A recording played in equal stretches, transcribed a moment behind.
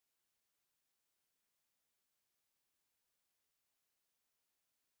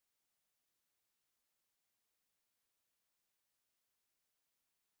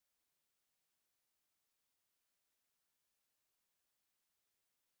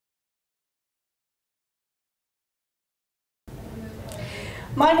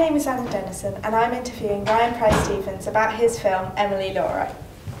My name is Anna Dennison and I'm interviewing Ryan Price-Stephens about his film Emily Laura.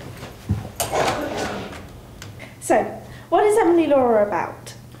 So, what is Emily Laura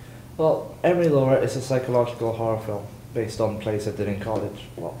about? Well, Emily Laura is a psychological horror film based on plays I did in college.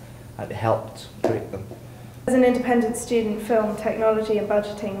 Well, I helped create them. As an independent student, film, technology and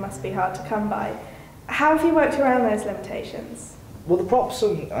budgeting must be hard to come by. How have you worked around those limitations? Well, the props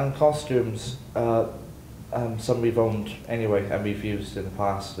and costumes, some we've owned anyway and we've used in the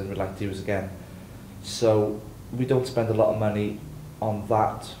past and we'd like to use again. So we don't spend a lot of money on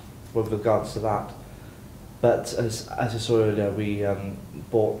that with regards to that. But as you saw earlier, we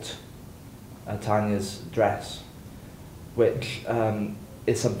bought Tanya's dress, which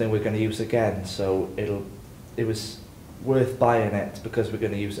is something we're going to use again. So it was worth buying it because we're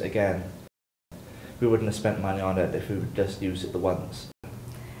going to use it again. We wouldn't have spent money on it if we would just use it the once.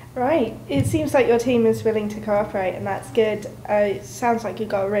 Right. It seems like your team is willing to cooperate and that's good. It sounds like you've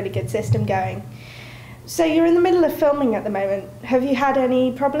got a really good system going. So you're in the middle of filming at the moment. Have you had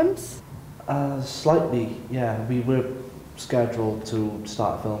any problems? Slightly, yeah. We were scheduled to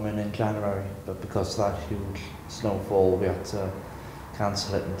start filming in January, but because of that huge snowfall we had to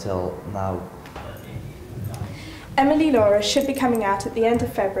cancel it until now. Emily Laura should be coming out at the end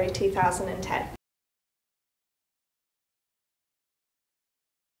of February 2010.